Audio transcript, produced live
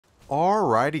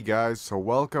Alrighty guys, so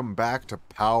welcome back to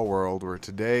Palworld, where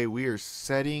today we are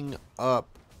setting up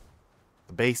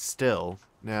the base still.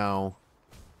 Now,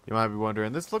 you might be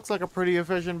wondering, this looks like a pretty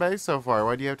efficient base so far,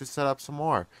 why do you have to set up some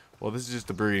more? Well, this is just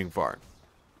a breeding farm.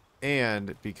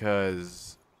 And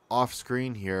because off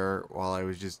screen here, while I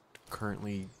was just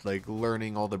currently like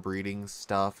learning all the breeding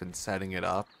stuff and setting it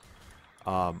up,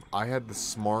 I had the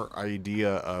smart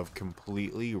idea of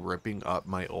completely ripping up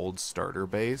my old starter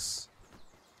base.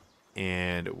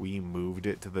 And we moved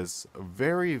it to this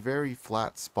very, very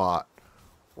flat spot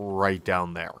right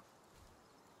down there.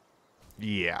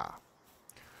 Yeah.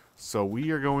 So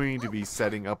we are going to be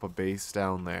setting up a base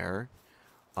down there.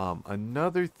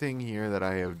 Another thing here that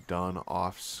I have done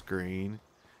off screen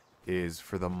is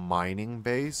for the mining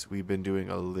base. We've been doing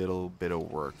a little bit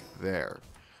of work there.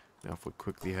 Now if we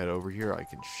quickly head over here, I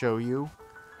can show you.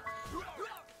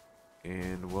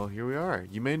 And, well, here we are.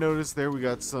 You may notice there we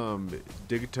got some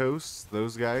Digitos,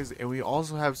 those guys, and we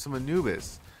also have some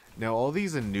Anubis. Now, all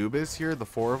these Anubis here, the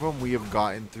 4 of them, we have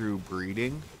gotten through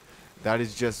breeding. That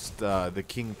is just the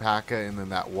King P.A.K.A. and then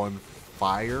that one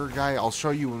fire guy. I'll show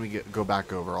you when we go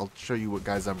back over. I'll show you what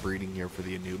guys I'm breeding here for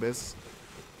the Anubis.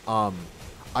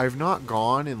 I've not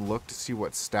gone and looked to see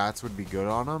what stats would be good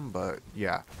on them, but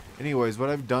yeah. Anyways, what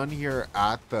I've done here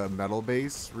at the metal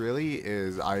base, really,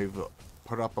 is I've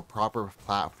put up a proper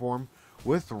platform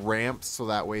with ramps so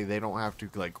that way they don't have to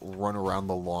like run around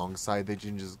the long side. They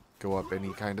can just go up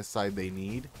any kind of side they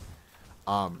need.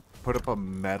 Put up a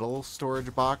metal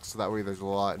storage box so that way there's a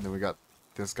lot, and then we got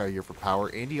this guy here for power,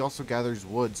 and he also gathers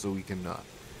wood so we can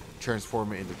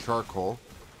transform it into charcoal.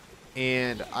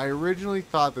 And I originally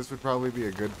thought this would probably be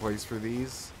a good place for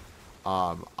these.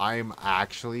 I'm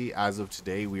actually, as of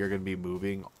today, we are going to be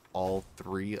moving all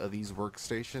 3 of these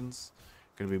workstations.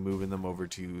 Going to be moving them over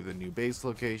to the new base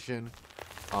location.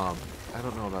 I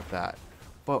don't know about that,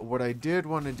 but what I did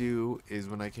want to do is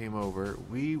when I came over,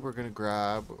 we were going to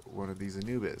grab one of these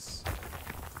Anubis.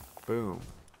 Boom.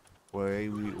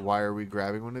 Why are we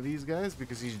grabbing one of these guys?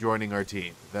 Because he's joining our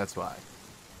team. That's why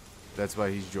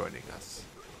he's joining us.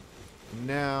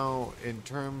 Now, in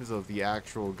terms of the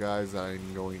actual guys that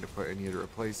I'm going to put in here to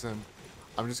replace him,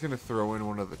 I'm just going to throw in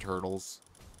one of the turtles.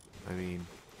 I mean,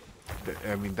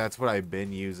 that's what I've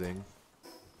been using.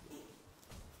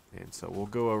 And so we'll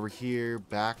go over here,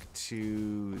 back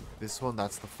to this one.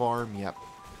 That's the farm. Yep.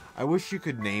 I wish you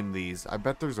could name these. I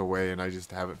bet there's a way and I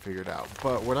just haven't figured out.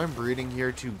 But what I'm breeding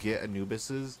here to get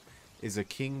Anubises is a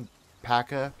King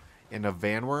P.A.K.A. and a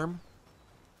Vanworm.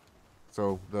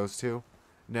 So those 2.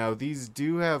 Now these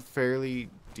do have fairly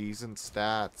decent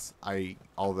stats.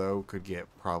 Although could get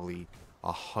probably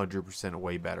 100%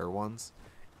 way better ones.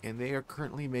 And they are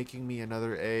currently making me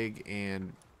another egg,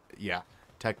 and yeah,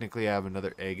 technically I have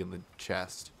another egg in the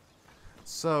chest.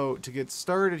 So, to get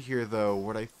started here though,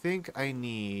 what I think I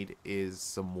need is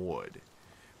some wood.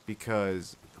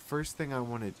 Because the first thing I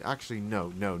wanted, actually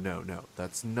no,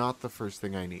 that's not the first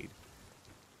thing I need.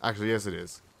 Actually, yes it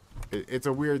is. It's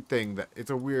a weird thing,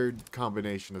 it's a weird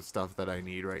combination of stuff that I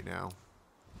need right now.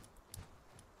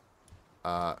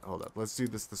 Hold up, let's do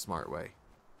this the smart way.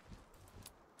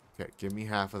 Okay, give me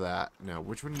half of that. Now,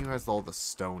 which one of you has all the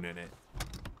stone in it?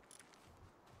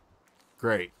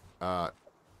 Great. I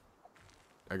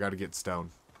gotta get stone.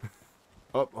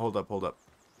 Oh, hold up.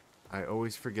 I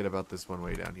always forget about this one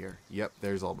way down here. Yep,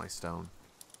 there's all my stone.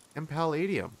 And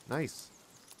palladium. Nice.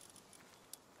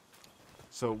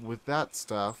 So, with that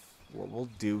stuff, what we'll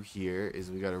do here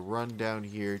is we gotta run down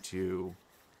here to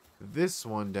this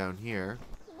one down here.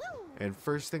 And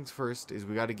first things first is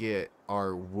we got to get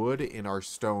our wood and our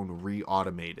stone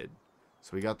re-automated.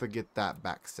 So we got to get that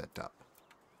back set up.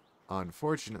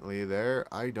 Unfortunately there,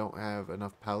 I don't have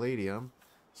enough palladium.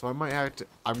 So I might have to,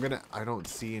 I don't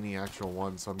see any actual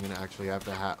ones, so I'm going to actually have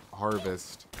to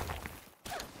harvest.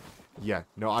 Yeah,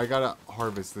 no, I got to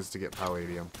harvest this to get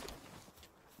palladium.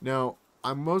 Now,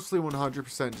 I'm mostly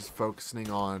 100% just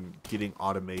focusing on getting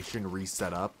automation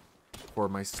reset up for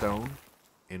my stone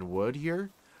and wood here.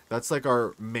 That's like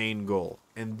our main goal.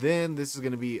 And then this is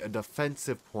going to be a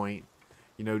defensive point.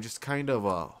 You know, just kind of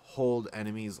hold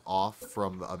enemies off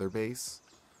from the other base.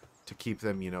 To keep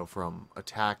them, you know, from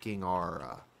attacking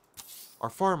our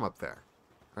farm up there.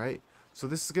 Right? So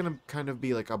this is going to kind of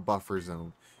be like a buffer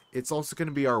zone. It's also going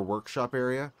to be our workshop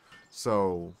area.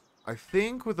 So I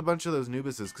think with a bunch of those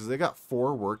Nubises, because they got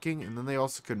 4 working and then they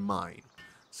also can mine.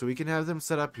 So we can have them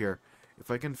set up here. If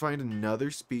I can find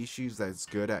another species that's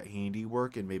good at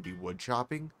handiwork and maybe wood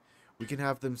chopping, we can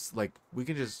have them, like, we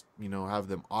can just, you know, have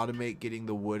them automate getting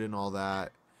the wood and all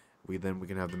that. Then we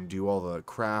can have them do all the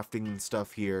crafting and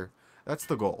stuff here. That's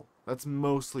the goal. That's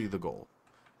mostly the goal.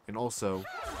 And also,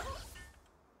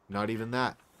 Not even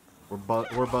that. We're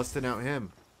busting out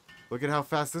him. Look at how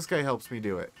fast this guy helps me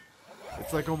do it.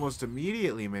 It's like almost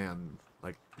immediately, man.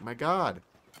 Like, my god.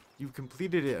 You've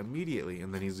completed it immediately.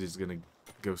 And then he's just gonna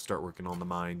go start working on the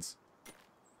mines.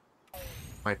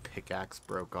 My pickaxe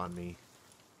broke on me.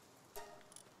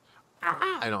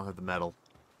 Ah, I don't have the metal.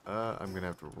 I'm gonna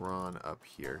have to run up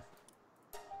here.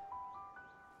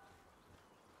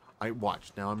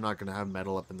 Watch. Now I'm not gonna have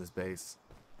metal up in this base.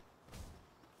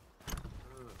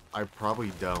 I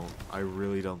probably don't. I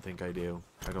really don't think I do.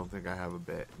 I don't think I have a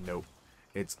bit. Nope.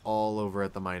 It's all over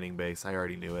at the mining base. I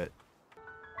already knew it.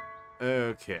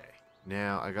 Okay.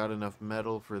 Now, I got enough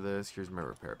metal for this. Here's my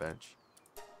repair bench.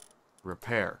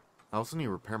 Repair. I also need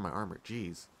to repair my armor.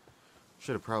 Jeez.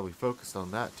 Should have probably focused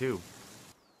on that, too.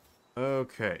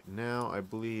 Okay. Now, I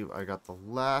believe I got the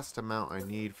last amount I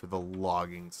need for the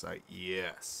logging site.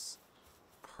 Yes.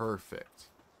 Perfect.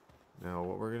 Now,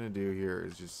 what we're going to do here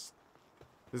is just...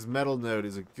 This metal node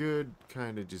is a good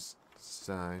kind of just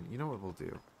sign. You know what we'll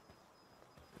do?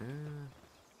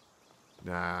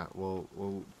 Nah,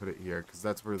 we'll put it here because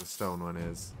that's where the stone one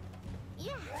is.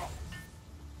 Yeah.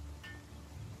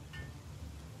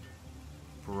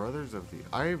 Brothers of the...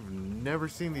 I've never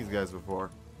seen these guys before.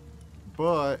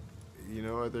 But, you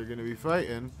know what they're going to be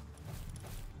fighting?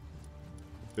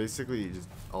 Basically, just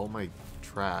all my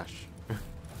trash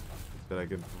that I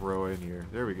can throw in here.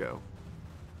 There we go.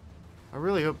 I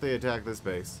really hope they attack this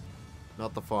base,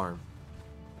 not the farm.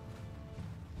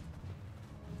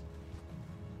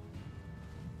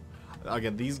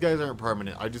 Again, these guys aren't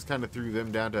permanent. I just kind of threw them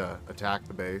down to attack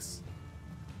the base.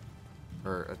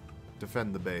 Or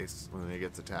defend the base when it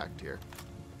gets attacked here.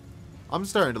 I'm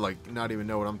starting to, like, not even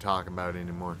know what I'm talking about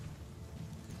anymore.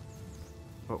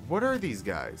 But what are these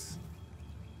guys?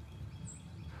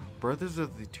 Brothers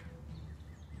of the...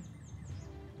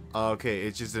 Okay,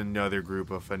 it's just another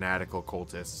group of fanatical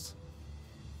cultists.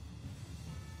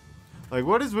 Like,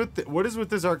 what is with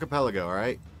this archipelago,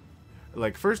 alright?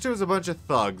 Like, first it was a bunch of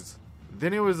thugs.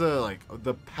 Then it was the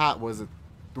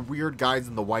weird guys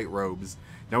in the white robes.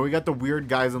 Now we got the weird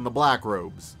guys in the black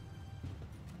robes.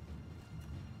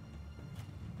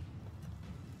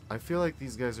 I feel like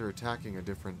these guys are attacking a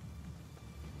different...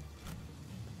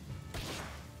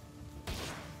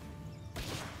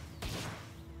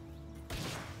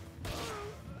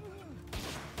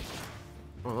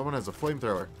 Oh, that one has a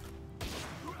flamethrower.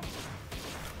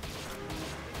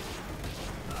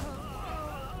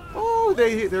 Oh,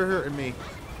 they're hurting me.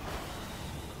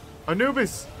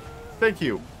 Anubis! Thank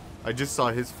you. I just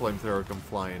saw his flamethrower come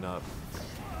flying up.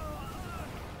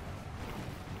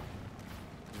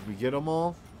 Did we get them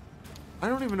all? I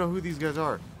don't even know who these guys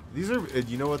are. These are...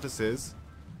 You know what this is?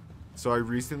 So I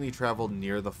recently traveled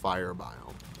near the fire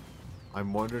biome.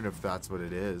 I'm wondering if that's what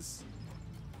it is.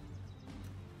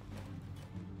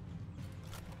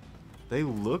 They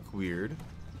look weird.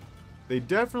 They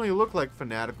definitely look like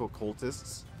fanatical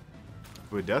cultists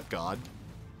to a death god.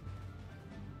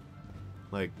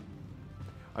 Like,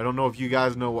 I don't know if you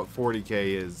guys know what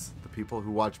 40k is, the people who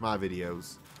watch my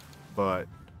videos, but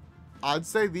I'd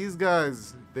say these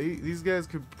guys, these guys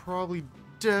could probably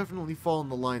definitely fall in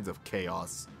the lines of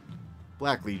chaos.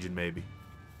 Black Legion, maybe.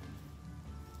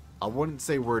 I wouldn't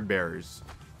say word bearers.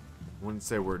 Wouldn't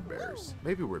say word bearers.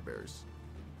 Maybe word bearers.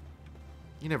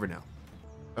 You never know.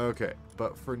 Okay,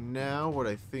 but for now, what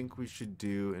I think we should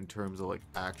do in terms of like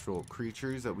actual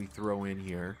creatures that we throw in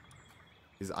here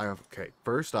is okay,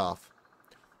 first off,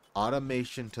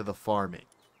 automation to the farming.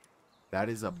 That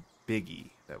is a biggie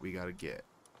that we gotta get.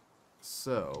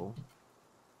 So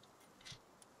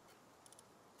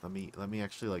let me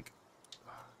actually like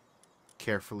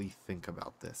carefully think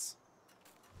about this.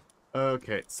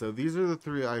 Okay, so these are the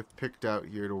three I've picked out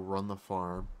here to run the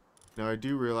farm. Now, I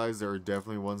do realize there are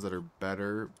definitely ones that are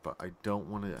better, but I don't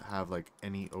want to have, like,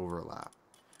 any overlap.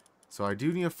 So I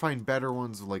do need to find better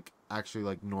ones, like, actually,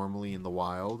 like, normally in the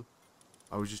wild.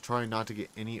 I was just trying not to get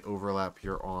any overlap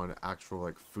here on actual,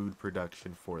 like, food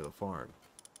production for the farm.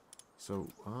 So,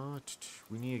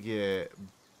 we need to get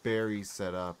berries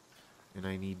set up, and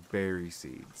I need berry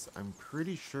seeds. I'm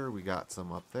pretty sure we got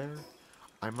some up there.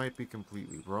 I might be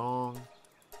completely wrong.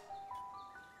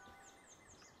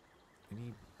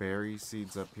 Any berry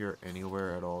seeds up here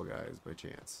anywhere at all, guys, by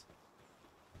chance?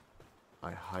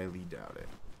 I highly doubt it.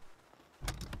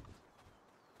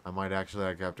 I might actually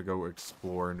like have to go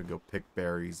explore and to go pick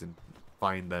berries and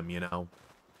find them, you know,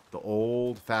 the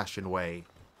old-fashioned way.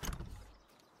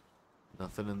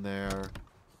 Nothing in there.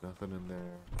 Nothing in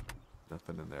there.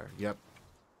 Nothing in there. Yep.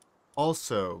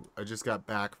 Also, I just got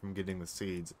back from getting the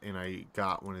seeds, and I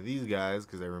got one of these guys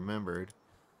because I remembered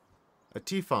a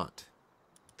T-font.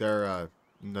 They're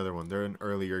another one. They're an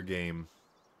earlier game.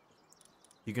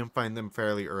 You can find them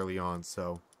fairly early on,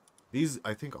 so these,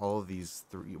 I think all of these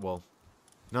three, well,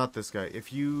 not this guy.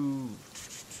 If you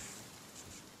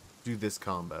do this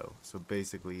combo, so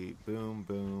basically boom,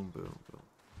 boom, boom, boom.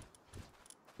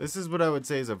 This is what I would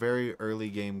say is a very early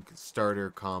game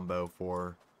starter combo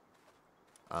for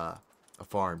a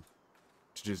farm,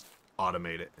 to just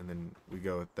automate it, and then we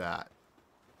go with that.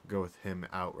 Go with him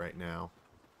out right now.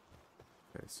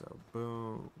 Okay, so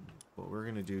boom. What we're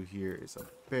gonna do here is a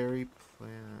berry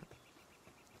plant.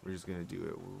 We're just gonna do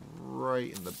it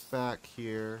right in the back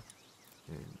here,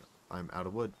 and I'm out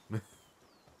of wood.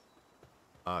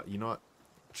 You know what?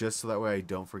 Just so that way I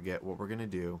don't forget, what we're gonna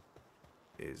do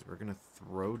is we're gonna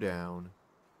throw down.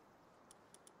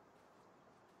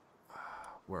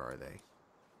 Where are they?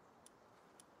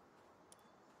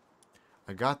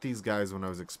 I got these guys when I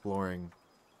was exploring.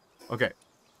 Okay,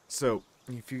 so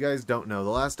if you guys don't know, the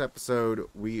last episode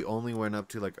we only went up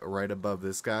to like right above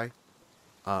this guy.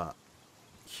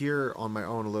 Here on my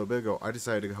own a little bit ago, I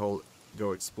decided to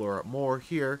go explore up more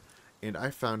here, and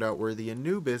I found out where the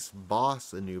Anubis,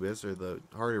 boss Anubis, or the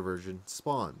harder version,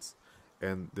 spawns.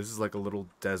 And this is like a little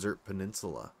desert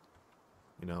peninsula,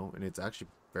 you know, and it's actually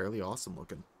fairly awesome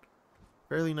looking.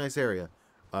 Fairly nice area.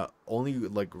 Only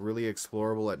like really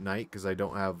explorable at night because I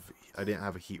didn't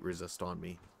have a heat resist on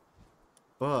me.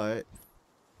 But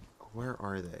where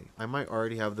are they? I might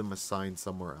already have them assigned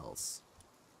somewhere else.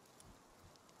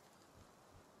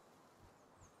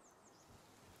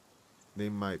 They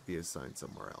might be assigned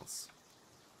somewhere else.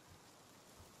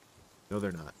 No,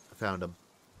 they're not. I found them.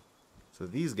 So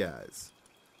these guys,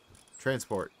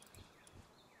 transport.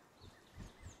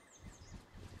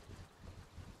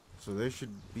 So they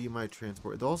should be my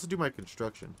transport. They'll also do my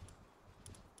construction.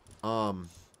 But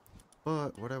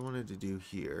what I wanted to do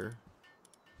here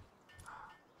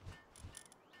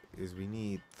is we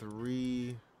need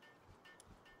 3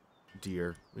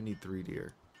 deer. We need 3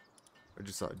 deer. I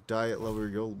just thought diet lover,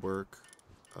 you'll work.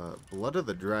 Blood of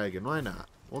the dragon, why not?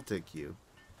 We'll take you.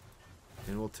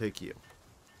 And we'll take you.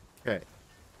 Okay.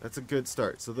 That's a good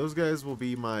start. So those guys will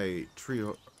be my tree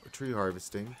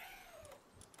harvesting.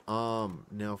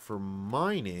 Now for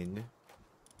mining,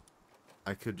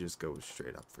 I could just go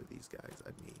straight up for these guys.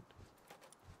 I mean,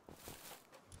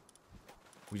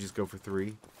 we just go for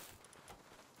 3.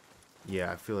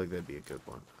 Yeah, I feel like that'd be a good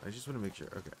one. I just want to make sure.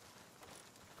 Okay.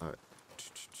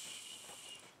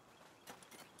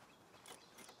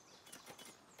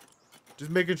 Just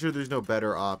making sure there's no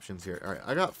better options here. Alright,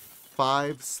 I got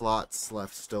 5 slots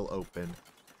left still open.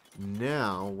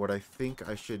 Now, what I think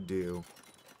I should do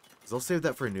is I'll save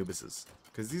that for Anubises.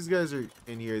 Because these guys are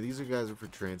in here. These guys are for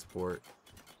transport.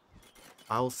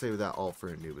 I'll save that all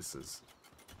for Anubises.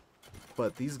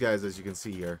 But these guys, as you can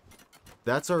see here,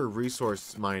 that's our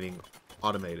resource mining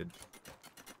automated.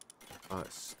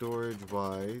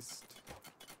 Storage-wise,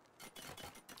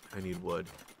 I need wood.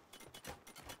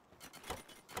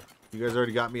 You guys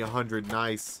already got me 100.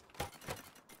 Nice.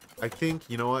 I think,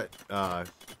 you know what?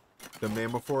 The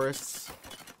mammal forests,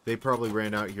 they probably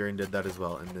ran out here and did that as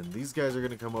well. And then these guys are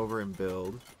going to come over and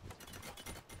build.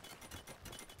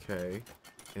 Okay.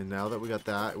 And now that we got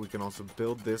that, we can also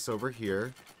build this over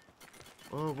here.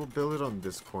 Oh, we'll build it on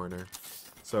this corner.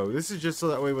 So this is just so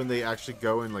that way when they actually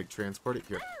go and like transport it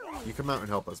here. You come out and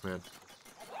help us, man.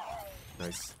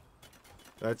 Nice.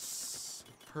 That's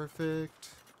perfect.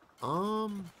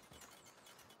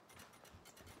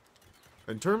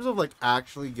 In terms of like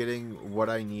actually getting what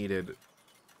I needed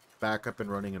back up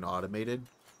and running and automated,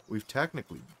 we've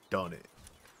technically done it.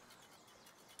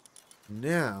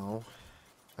 Now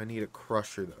I need a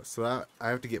crusher though, so that I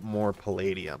have to get more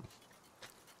palladium.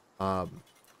 To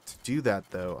do that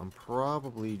though, I'm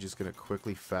probably just gonna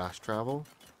quickly fast travel,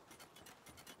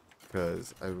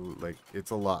 because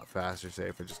it's a lot faster. Say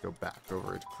if I just go back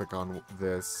over to click on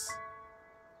this,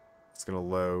 it's gonna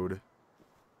load.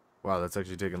 Wow, that's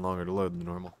actually taking longer to load than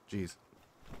normal. Jeez.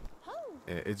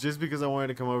 It's just because I wanted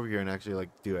to come over here and actually like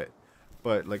do it.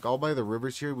 But like all by the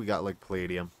rivers here, we got like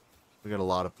palladium. We got a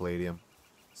lot of palladium.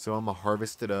 So I'm gonna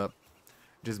harvest it up.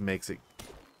 Just makes it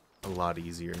a lot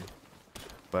easier.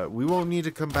 But we won't need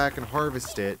to come back and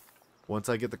harvest it once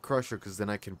I get the crusher, because then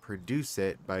I can produce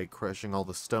it by crushing all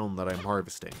the stone that I'm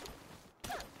harvesting.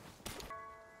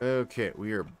 Okay,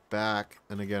 we are back.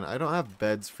 And again, I don't have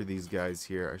beds for these guys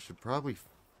here. I should probably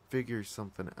figure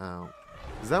something out.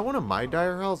 Is that one of my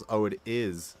dire howls? Oh, it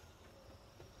is.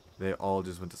 They all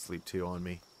just went to sleep too on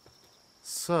me.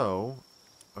 So,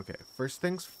 okay, first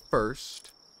things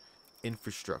first,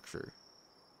 infrastructure.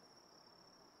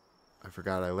 I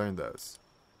forgot I learned those.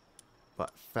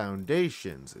 But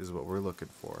foundations is what we're looking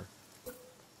for.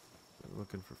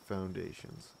 looking for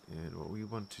foundations. And what we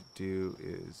want to do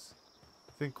is,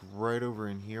 I think right over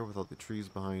in here with all the trees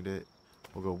behind it.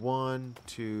 We'll go 1,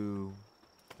 2,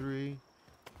 3.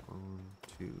 1,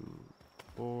 2,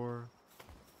 4.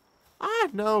 Ah,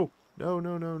 no! No,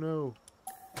 no, no, no.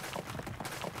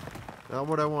 Not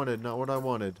what I wanted, not what I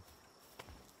wanted.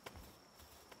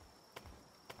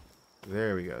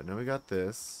 There we go. Now we got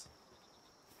this.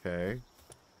 Okay.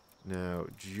 Now,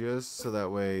 just so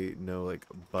that way no, like,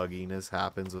 bugginess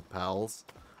happens with pals,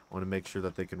 I want to make sure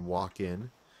that they can walk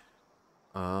in.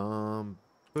 Boom.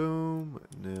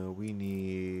 No, we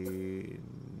need...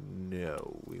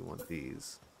 No, we want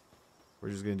these. We're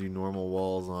just going to do normal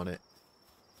walls on it.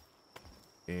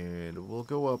 And we'll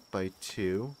go up by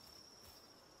 2.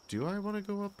 Do I want to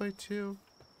go up by 2? You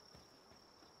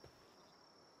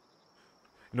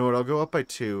know what, I'll go up by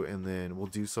 2 and then we'll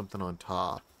do something on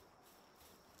top.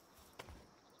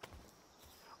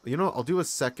 You know what, I'll do a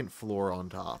second floor on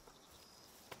top.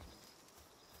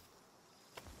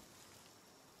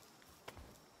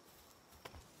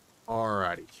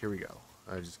 Alrighty, here we go.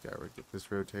 I just gotta get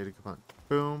this rotated. Come on.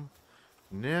 Boom.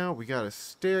 Now we got a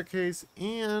staircase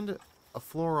and a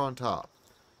floor on top.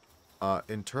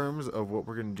 In terms of what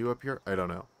we're gonna do up here, I don't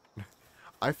know.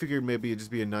 I figured maybe it'd just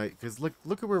be a nice, because look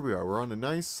at where we are. We're on a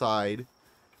nice side.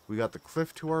 We got the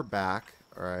cliff to our back.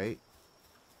 Alright.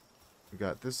 We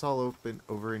got this all open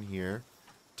over in here.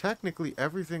 Technically,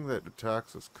 everything that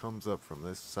attacks us comes up from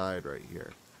this side right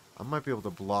here. I might be able to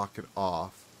block it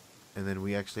off. And then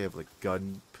we actually have, like,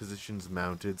 gun positions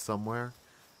mounted somewhere.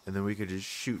 And then we could just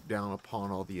shoot down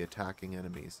upon all the attacking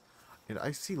enemies. And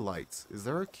I see lights. Is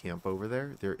there a camp over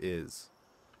there? There is.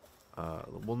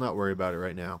 We'll not worry about it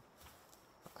right now.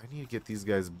 I need to get these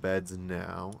guys beds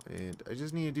now. And I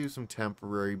just need to do some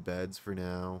temporary beds for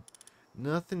now.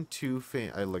 Nothing too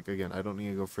again, I don't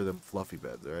need to go for them fluffy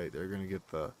beds, alright? They're gonna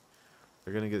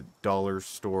get dollar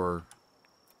store,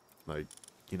 like,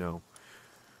 you know.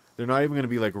 They're not even gonna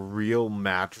be like real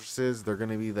mattresses. They're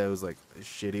gonna be those like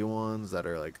shitty ones that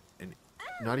are like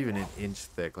not even an inch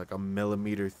thick, like a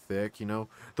millimeter thick, you know?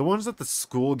 The ones that the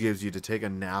school gives you to take a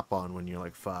nap on when you're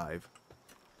like 5.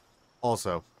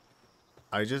 Also,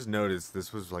 I just noticed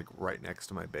this was like right next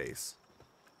to my base.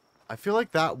 I feel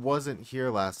like that wasn't here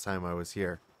last time I was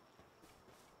here.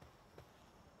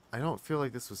 I don't feel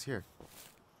like this was here.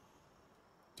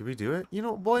 Did we do it? You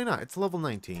know, why not? It's level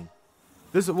 19.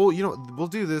 We'll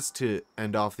do this to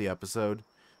end off the episode,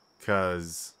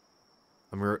 cause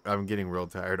I'm getting real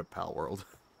tired of Palworld.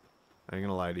 I ain't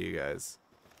gonna lie to you guys.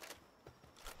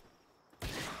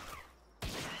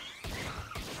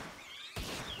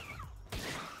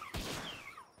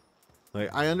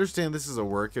 Like, I understand this is a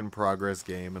work in progress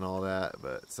game and all that,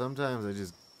 but sometimes I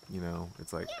just, you know,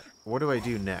 it's like, what do I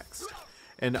do next?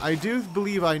 And I do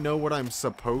believe I know what I'm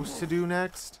supposed to do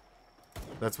next.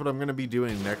 That's what I'm going to be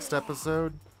doing next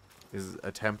episode, is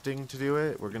attempting to do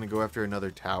it. We're going to go after another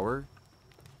tower.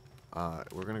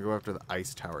 We're going to go after the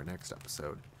ice tower next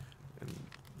episode. And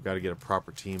we've got to get a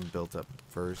proper team built up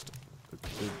first.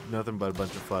 There's nothing but a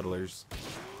bunch of fuddlers.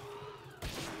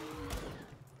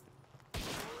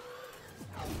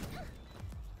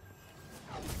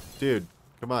 Dude,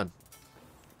 come on.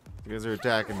 You guys are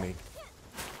attacking me.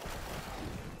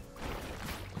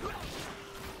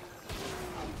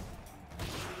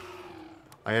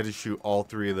 I had to shoot all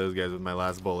 3 of those guys with my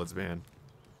last bullets, man.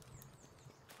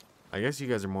 I guess you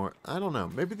guys are more... I don't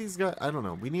know. Maybe these guys... I don't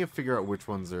know. We need to figure out which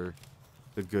ones are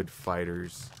the good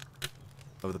fighters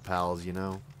of the pals, you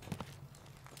know?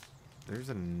 There's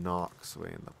a Nox way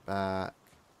in the back.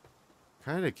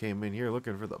 Kind of came in here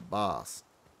looking for the boss.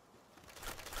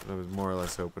 I was more or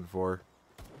less hoping for.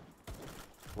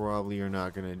 Probably you're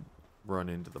not going to run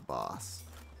into the boss.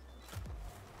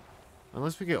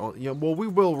 Unless we get... Yeah, well, we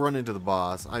will run into the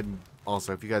boss. I'm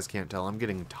also, if you guys can't tell, I'm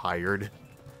getting tired.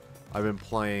 I've been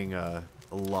playing a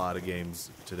lot of games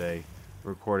today.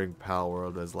 Recording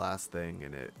Palworld as last thing,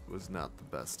 and it was not the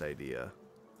best idea.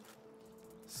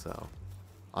 So,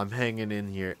 I'm hanging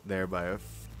in there by a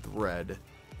thread.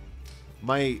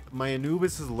 My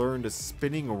Anubis has learned a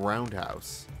spinning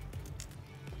roundhouse.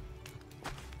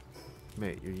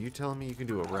 Mate, are you telling me you can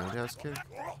do a roundhouse kick?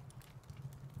 A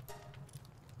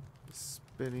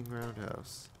spinning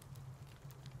roundhouse.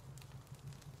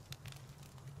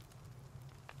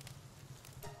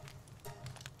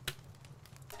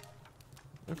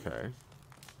 Okay.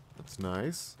 That's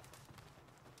nice.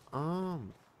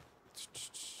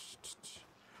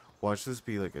 Watch this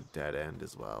be like a dead end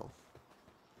as well.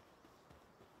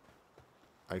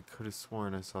 I could have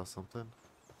sworn I saw something.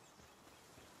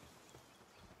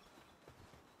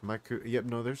 Am I Yep,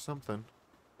 no, there's something.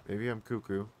 Maybe I'm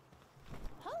cuckoo.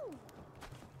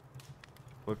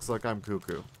 Looks like I'm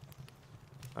cuckoo.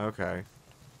 Okay.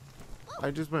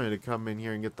 I just wanted to come in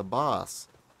here and get the boss.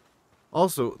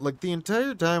 Also, like, the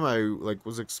entire time I, like,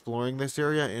 was exploring this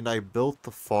area and I built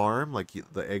the farm, like,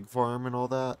 the egg farm and all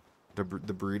that, the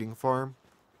breeding farm.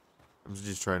 I'm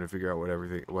just trying to figure out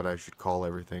what I should call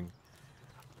everything.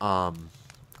 I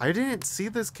didn't see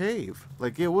this cave.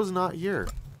 Like, it was not here.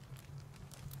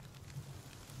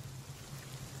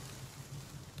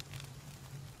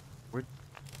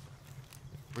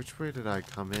 Which way did I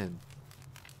come in?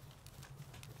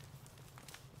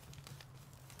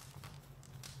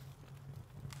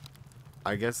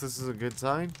 I guess this is a good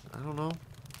sign? I don't know.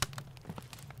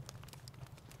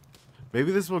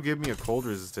 Maybe this will give me a cold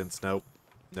resistance. Nope.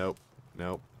 Nope.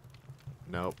 Nope.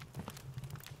 Nope.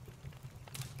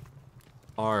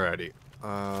 Alrighty.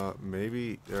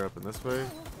 Maybe they're up in this way?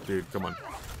 Dude, come on.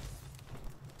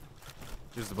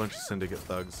 Just a bunch of syndicate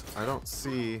thugs. I don't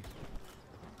see...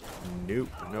 Nope.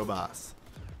 No boss.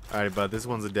 Alright, bud. This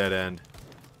one's a dead end.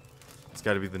 It's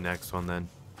gotta be the next one, then.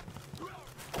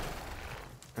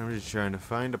 I'm just trying to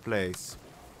find a place.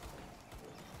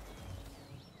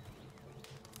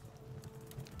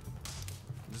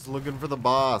 Just looking for the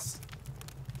boss.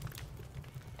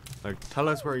 Like, tell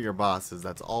us where your boss is.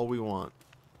 That's all we want.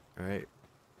 Alright?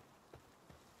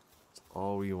 That's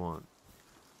all we want.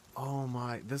 Oh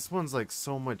my, this one's like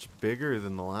so much bigger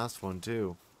than the last one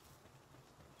too.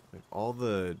 Like all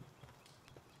the...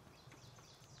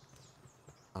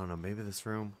 I don't know, maybe this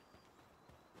room?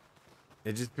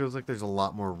 It just feels like there's a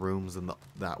lot more rooms than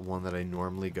that one that I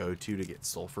normally go to get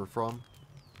sulfur from.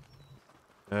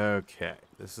 Okay,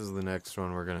 this is the next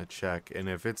one we're gonna check, and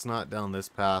if it's not down this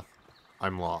path,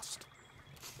 I'm lost.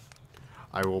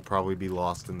 I will probably be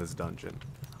lost in this dungeon.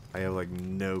 I have like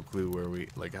no clue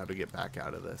how to get back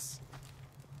out of this.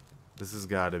 This has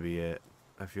got to be it.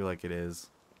 I feel like it is.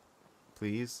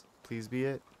 Please? Please be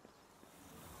it?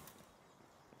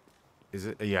 Is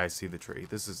it? Yeah, I see the tree.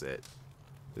 This is it.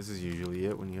 This is usually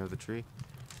it when you have the tree.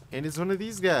 And it's one of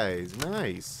these guys.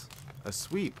 Nice. A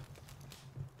sweep.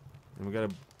 And we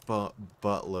got a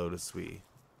buttload of sweep.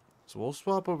 So we'll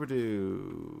swap over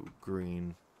to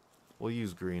green. We'll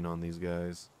use green on these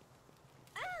guys.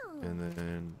 And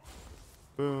then,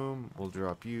 boom, we'll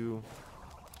drop you.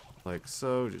 Like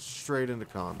so, just straight into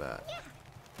combat.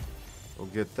 We'll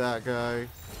get that guy.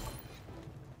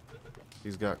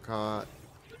 He's got caught.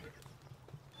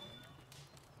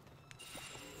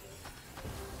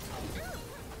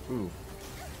 Ooh.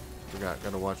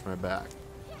 Gotta watch my back.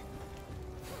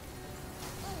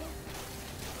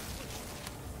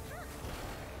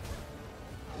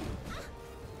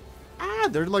 Ah,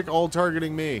 they're like all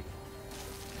targeting me.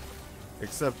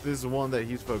 Except this one that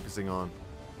he's focusing on.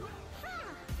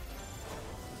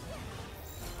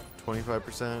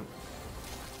 25%.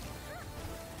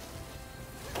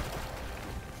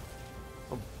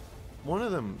 Oh, one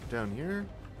of them down here?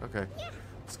 Okay.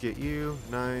 Let's get you.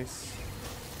 Nice.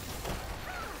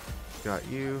 Got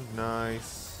you.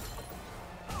 Nice.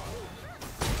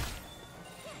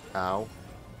 Ow.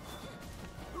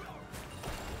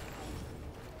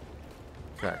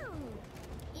 Okay.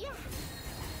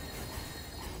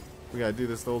 We gotta do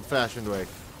this the old-fashioned way.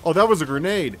 Oh, that was a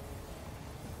grenade!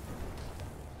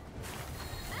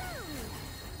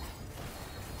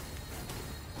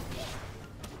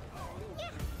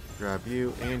 Grab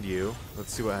you and you.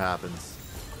 Let's see what happens.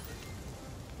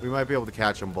 We might be able to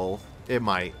catch them both. It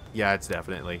might. Yeah, it's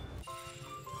definitely.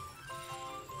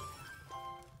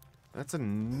 That's a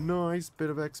nice bit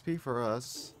of XP for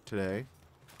us today.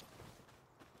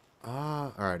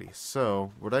 Alrighty.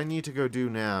 So, what I need to go do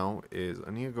now is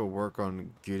I need to go work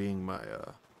on getting my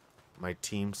my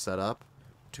team set up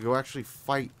to go actually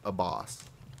fight a boss.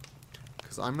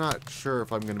 Because I'm not sure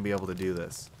if I'm going to be able to do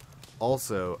this.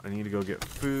 Also, I need to go get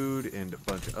food and a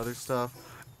bunch of other stuff.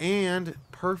 And,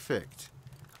 perfect,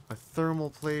 a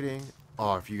thermal plating.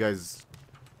 Oh, if you guys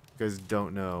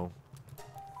don't know,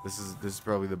 this is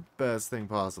probably the best thing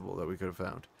possible that we could have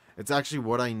found. It's actually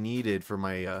what I needed for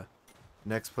my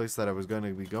next place that I was going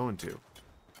to be going to.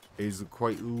 It is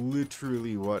quite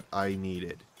literally what I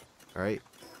needed. Alright?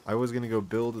 I was going to go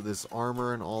build this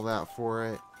armor and all that for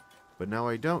it, but now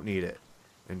I don't need it.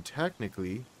 And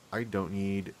technically, I don't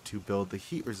need to build the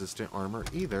heat-resistant armor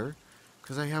either,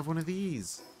 because I have one of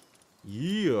these.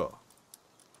 Yeah!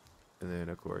 And then,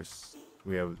 of course,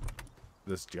 we have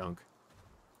this junk.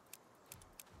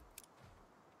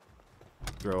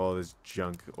 Throw all this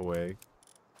junk away.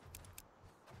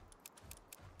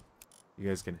 You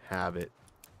guys can have it.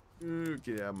 Ooh,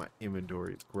 get out of my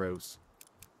inventory. It's gross.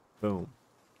 Boom.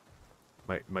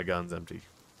 My gun's empty.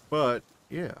 But,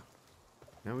 yeah.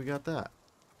 Now we got that.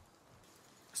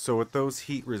 So with those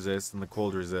heat resists and the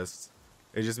cold resists,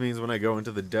 it just means when I go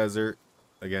into the desert,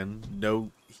 again,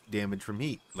 no damage from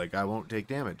heat. Like, I won't take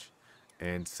damage.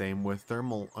 And same with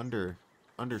thermal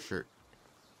undershirt.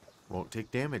 Won't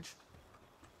take damage.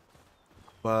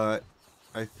 But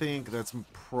I think that's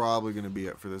probably going to be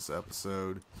it for this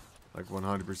episode. Like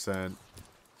 100%.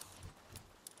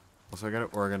 Also, I got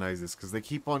to organize this because they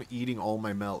keep on eating all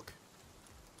my milk.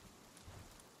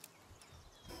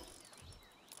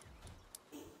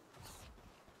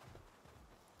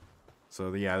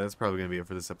 So yeah, that's probably going to be it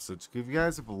for this episode. So if you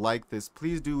guys have liked this,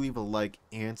 please do leave a like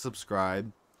and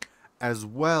subscribe. As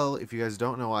well, if you guys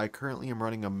don't know, I currently am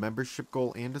running a membership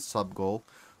goal and a sub goal.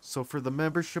 So for the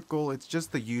membership goal, it's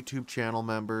just the YouTube channel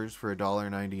members for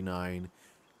 $1.99.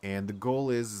 And the goal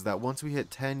is that once we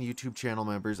hit 10 YouTube channel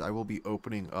members, I will be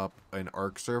opening up an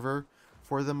ARC server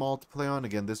for them all to play on.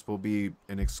 Again, this will be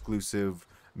an exclusive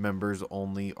members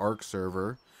only ARC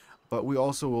server. But we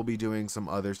also will be doing some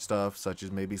other stuff, such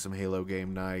as maybe some Halo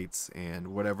game nights and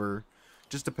whatever.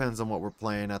 Just depends on what we're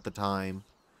playing at the time.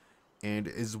 And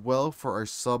as well for our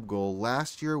sub goal,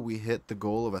 last year we hit the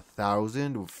goal of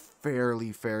 1,000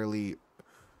 fairly,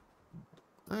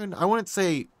 and I wouldn't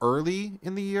say early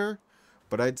in the year,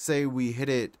 but I'd say we hit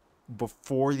it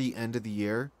before the end of the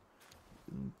year.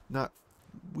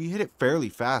 We hit it fairly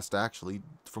fast, actually,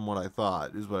 from what I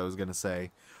thought, is what I was going to say.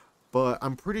 But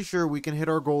I'm pretty sure we can hit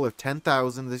our goal of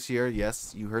 10,000 this year.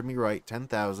 Yes, you heard me right,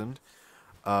 10,000.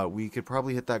 We could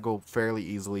probably hit that goal fairly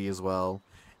easily as well.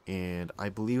 And I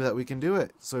believe that we can do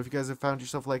it. So if you guys have found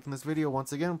yourself liking this video,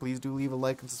 once again, please do leave a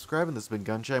like and subscribe. And this has been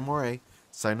GunShyMoray,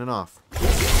 signing off.